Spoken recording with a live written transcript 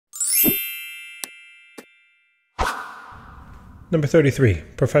Number 33,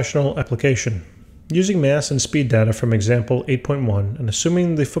 professional application. Using mass and speed data from example 8.1 and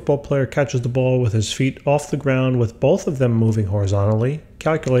assuming the football player catches the ball with his feet off the ground with both of them moving horizontally,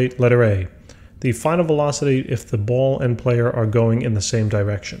 calculate letter A, the final velocity if the ball and player are going in the same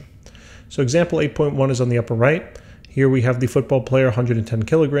direction. So example 8.1 is on the upper right. Here we have the football player 110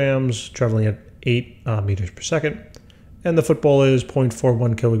 kilograms traveling at 8 meters per second, and the football is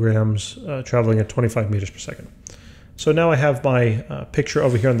 0.41 kilograms traveling at 25 meters per second. So now I have my picture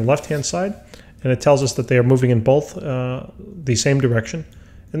over here on the left-hand side, and it tells us that they are moving in both the same direction,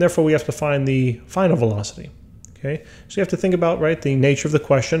 and therefore we have to find the final velocity. Okay, so you have to think about, right, the nature of the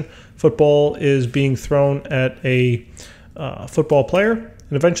question. Football is being thrown at a football player,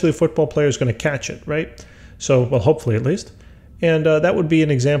 and eventually the football player is going to catch it, right? So, well, hopefully at least. And that would be an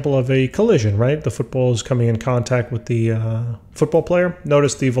example of a collision, right? The football is coming in contact with the football player.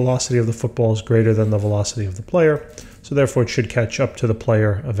 Notice the velocity of the football is greater than the velocity of the player, so therefore it should catch up to the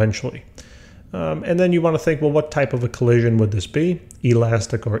player eventually. And then you want to think, well, what type of a collision would this be?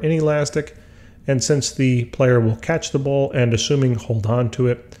 Elastic or inelastic? And since the player will catch the ball and assuming hold on to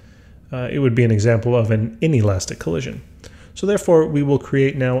it, it would be an example of an inelastic collision. So therefore, we will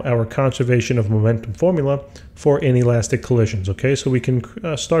create now our conservation of momentum formula for inelastic collisions, okay? So we can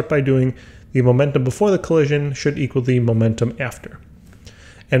start by doing the momentum before the collision should equal the momentum after.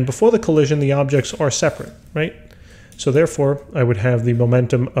 And before the collision, the objects are separate, right? So therefore, I would have the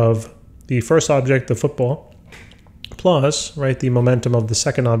momentum of the first object, the football, plus, right, the momentum of the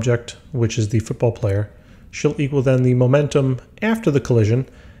second object, which is the football player, shall equal then the momentum after the collision.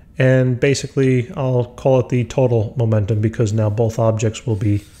 And basically, I'll call it the total momentum because now both objects will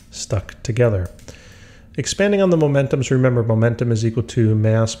be stuck together. Expanding on the momentums, remember momentum is equal to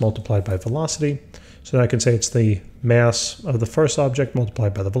mass multiplied by velocity. So now I can say it's the mass of the first object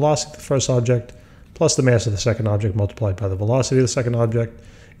multiplied by the velocity of the first object plus the mass of the second object multiplied by the velocity of the second object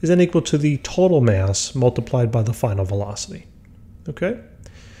is then equal to the total mass multiplied by the final velocity. Okay?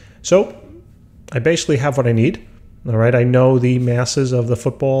 So I basically have what I need. All right, I know the masses of the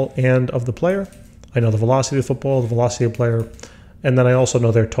football and of the player. I know the velocity of the football, the velocity of the player, and then I also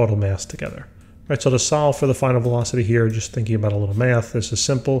know their total mass together. Right, so to solve for the final velocity here, just thinking about a little math, this is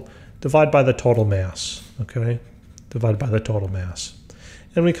simple. Divide by the total mass, okay? Divide by the total mass.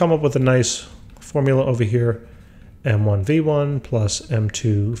 And we come up with a nice formula over here, m1v1 plus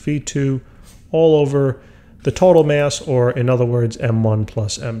m2v2, all over the total mass, or in other words, m1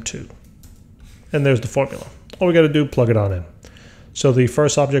 plus m2. And there's the formula. All we got to do, plug it on in. So the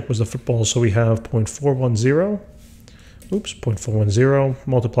first object was the football, so we have 0.410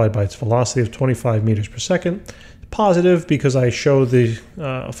 multiplied by its velocity of 25 meters per second. Positive because I show the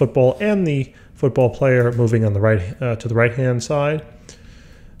football and the football player moving on the right to the right-hand side.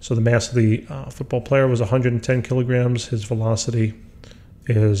 So the mass of the football player was 110 kilograms. His velocity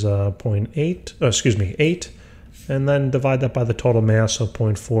is 8, and then divide that by the total mass, so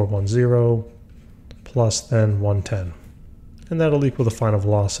 0.410. Plus then 110. And that'll equal the final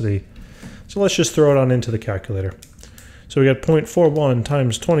velocity. So let's just throw it on into the calculator. So we got 0.41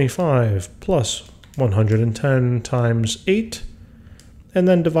 times 25 plus 110 times 8. And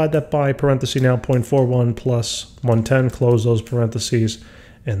then divide that by parenthesis now 0.41 plus 110, close those parentheses.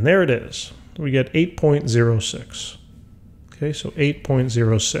 And there it is. We get 8.06. Okay, so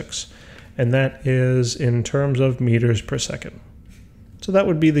 8.06. And that is in terms of meters per second. So that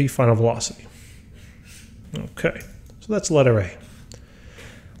would be the final velocity. Okay, so that's letter A.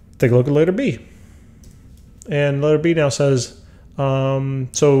 Take a look at letter B. And letter B now says,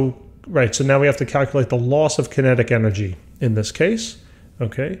 so now we have to calculate the loss of kinetic energy in this case.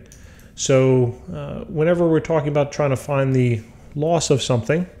 Okay, so whenever we're talking about trying to find the loss of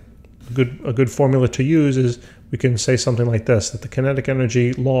something, a good formula to use is we can say something like this, that the kinetic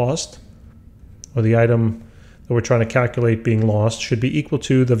energy lost, or the item that we're trying to calculate being lost, should be equal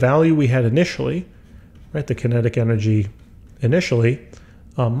to the value we had initially, right, the kinetic energy initially,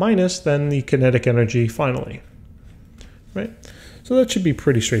 minus then the kinetic energy finally, right? So that should be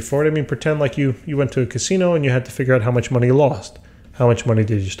pretty straightforward. I mean, pretend like you went to a casino and you had to figure out how much money you lost. How much money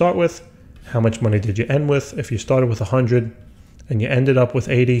did you start with? How much money did you end with? If you started with 100 and you ended up with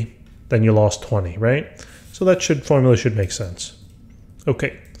 80, then you lost 20, right? So that formula should make sense.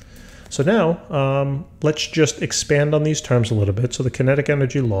 Okay, so now let's just expand on these terms a little bit. So the kinetic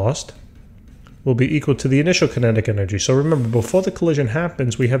energy lost will be equal to the initial kinetic energy. So remember, before the collision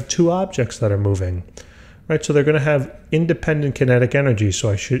happens, we have two objects that are moving, right? So they're going to have independent kinetic energy. So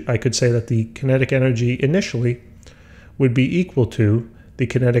I could say that the kinetic energy initially would be equal to the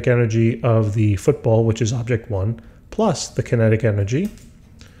kinetic energy of the football, which is object 1, plus the kinetic energy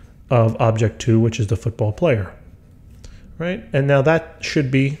of object 2, which is the football player. right? And now that should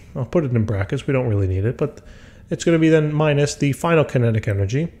be, I'll put it in brackets, we don't really need it, but it's going to be then minus the final kinetic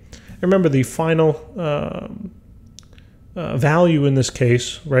energy. And remember, the final value in this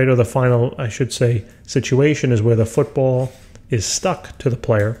case, right, or the final, I should say, situation is where the football is stuck to the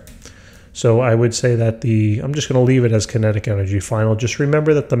player. So I would say that I'm just going to leave it as kinetic energy final. Just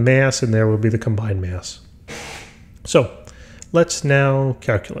remember that the mass in there will be the combined mass. So let's now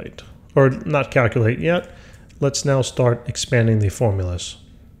calculate, or not calculate yet. Let's now start expanding the formulas.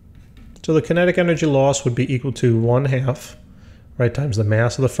 So the kinetic energy loss would be equal to 1/2, right, times the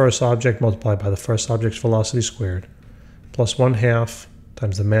mass of the first object multiplied by the first object's velocity squared, plus 1/2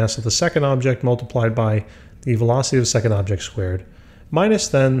 times the mass of the second object multiplied by the velocity of the second object squared, minus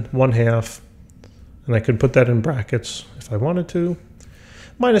then 1/2, and I could put that in brackets if I wanted to,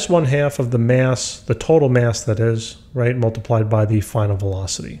 minus 1/2 of the mass, the total mass that is, right, multiplied by the final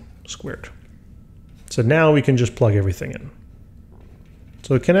velocity squared. So now we can just plug everything in.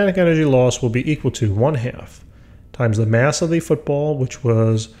 So the kinetic energy loss will be equal to 1/2 times the mass of the football, which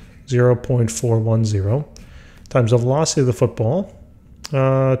was 0.410, times the velocity of the football,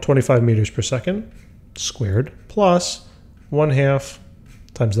 25 meters per second, squared, plus 1/2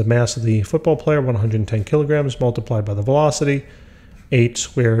 times the mass of the football player, 110 kilograms, multiplied by the velocity, 8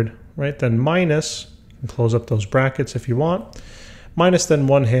 squared, right? Then minus, and close up those brackets if you want, minus then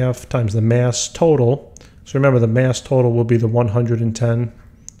 1/2 times the mass total. So remember, the mass total will be the 110.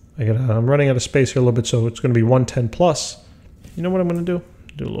 I'm running out of space here a little bit, so it's going to be 110 plus. You know what I'm going to do?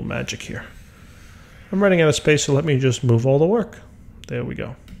 Do a little magic here. I'm running out of space, so let me just move all the work. There we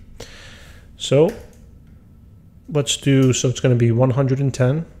go. So let's do, so it's going to be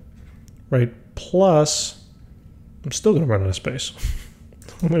 110, right, plus, I'm still going to run out of space.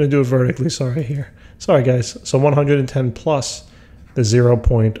 I'm going to do it vertically, sorry here. Sorry guys, so 110 plus the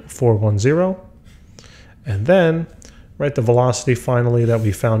 0.410, and then, right, the velocity finally that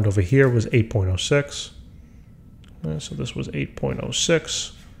we found over here was 8.06. So this was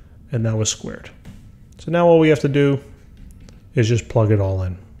 8.06, and that was squared. So now all we have to do is just plug it all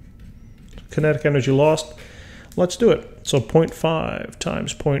in. Kinetic energy lost, let's do it. So 0.5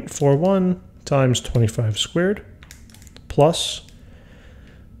 times 0.41 times 25 squared, plus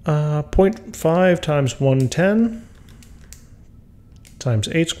 0.5 times 110 times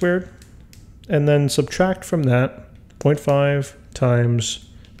 8 squared, and then subtract from that 0.5 times,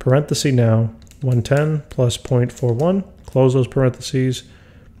 parenthesis now, 110 plus 0.41, close those parentheses,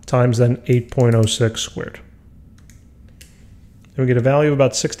 times then 8.06 squared. And we get a value of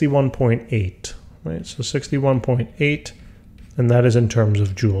about 61.8, right? So 61.8, and that is in terms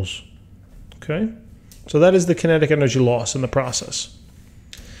of joules. Okay, so that is the kinetic energy loss in the process.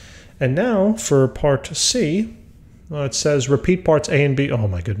 And now for part C, it says repeat parts A and B. Oh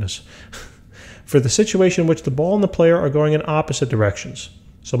my goodness. For the situation in which the ball and the player are going in opposite directions.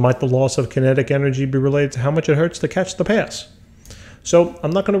 So might the loss of kinetic energy be related to how much it hurts to catch the pass? So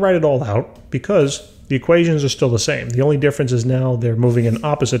I'm not going to write it all out because the equations are still the same. The only difference is now they're moving in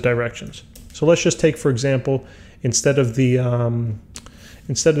opposite directions. So let's just take, for example, instead of the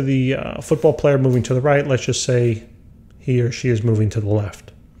football player moving to the right, let's just say he or she is moving to the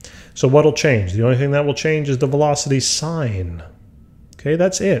left. So what'll change? The only thing that will change is the velocity sign. Okay,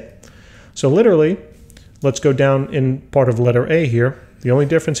 that's it. So literally, let's go down in part of letter A here. The only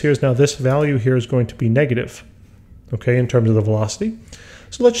difference here is now this value here is going to be negative, okay, in terms of the velocity.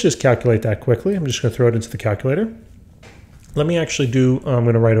 So let's just calculate that quickly. I'm just going to throw it into the calculator. Let me actually do, I'm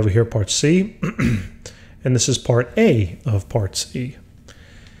going to write over here part C, and this is part A of part C.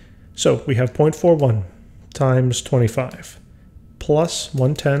 So we have 0.41 times 25 plus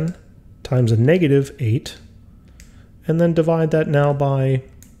 110 times a negative 8, and then divide that now by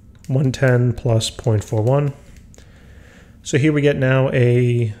 110 plus 0.41. So here we get now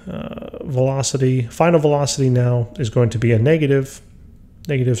a velocity, final velocity now is going to be a negative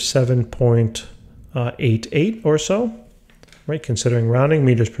 7.88 or so, right, considering rounding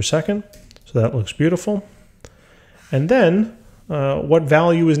meters per second. So that looks beautiful. And then what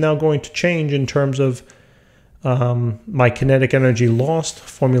value is now going to change in terms of my kinetic energy lost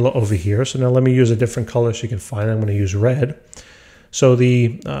formula over here. So now let me use a different color so you can find it. I'm going to use red. So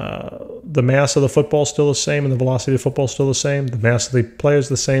the mass of the football is still the same and the velocity of the football is still the same. The mass of the player is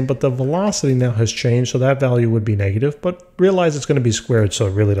the same, but the velocity now has changed, so that value would be negative. But realize it's going to be squared, so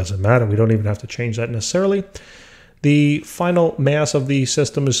it really doesn't matter. We don't even have to change that necessarily. The final mass of the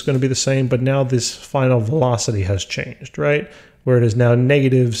system is going to be the same, but now this final velocity has changed, right? Where it is now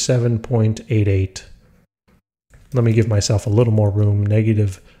negative 7.88. Let me give myself a little more room,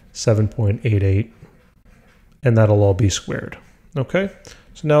 negative 7.88, and that'll all be squared. Okay,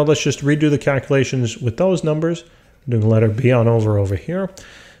 so now let's just redo the calculations with those numbers. doing letter B on over here.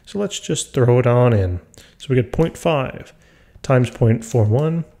 So let's just throw it on in. So we get 0.5 times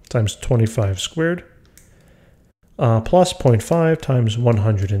 0.41 times 25 squared plus 0.5 times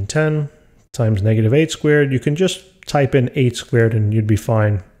 110 times -8 squared. You can just type in 8 squared and you'd be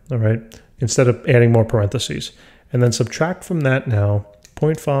fine, all right, instead of adding more parentheses. And then subtract from that now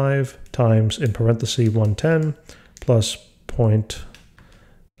 0.5 times, in parentheses, 110 plus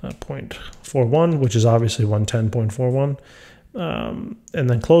 0.41, which is obviously 110.41. And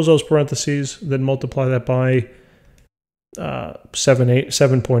then close those parentheses, then multiply that by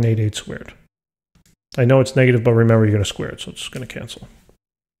 7.88 squared. I know it's negative, but remember you're going to square it, so it's going to cancel.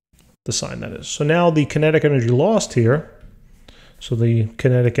 The sign, that is. So now the kinetic energy lost here, so the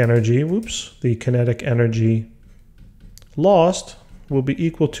kinetic energy, the kinetic energy lost will be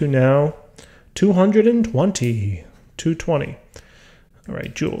equal to now 220. All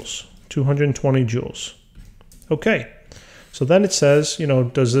right, joules, 220 joules. Okay, so then it says, you know,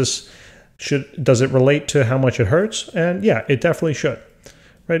 does it relate to how much it hurts? And yeah, it definitely should.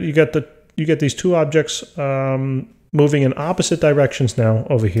 Right, you get these two objects moving in opposite directions now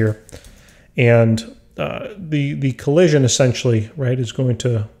over here, and the collision essentially, right, is going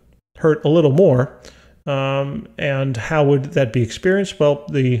to hurt a little more. And how would that be experienced? Well,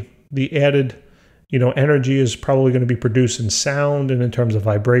 the added, you know, energy is probably going to be produced in sound and in terms of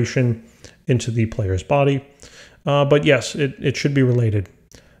vibration into the player's body. But yes, it should be related.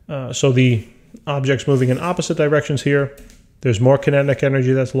 So the objects moving in opposite directions here, there's more kinetic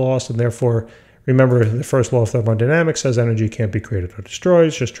energy that's lost, and therefore, remember the first law of thermodynamics says energy can't be created or destroyed,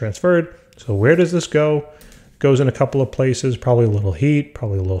 it's just transferred. So where does this go? It goes in a couple of places, probably a little heat,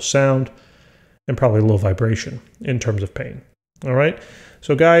 probably a little sound, and probably a little vibration in terms of pain. All right?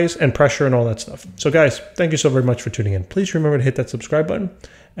 So guys, and pressure and all that stuff. So guys, thank you so very much for tuning in. Please remember to hit that subscribe button,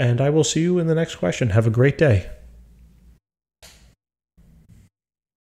 and I will see you in the next question. Have a great day.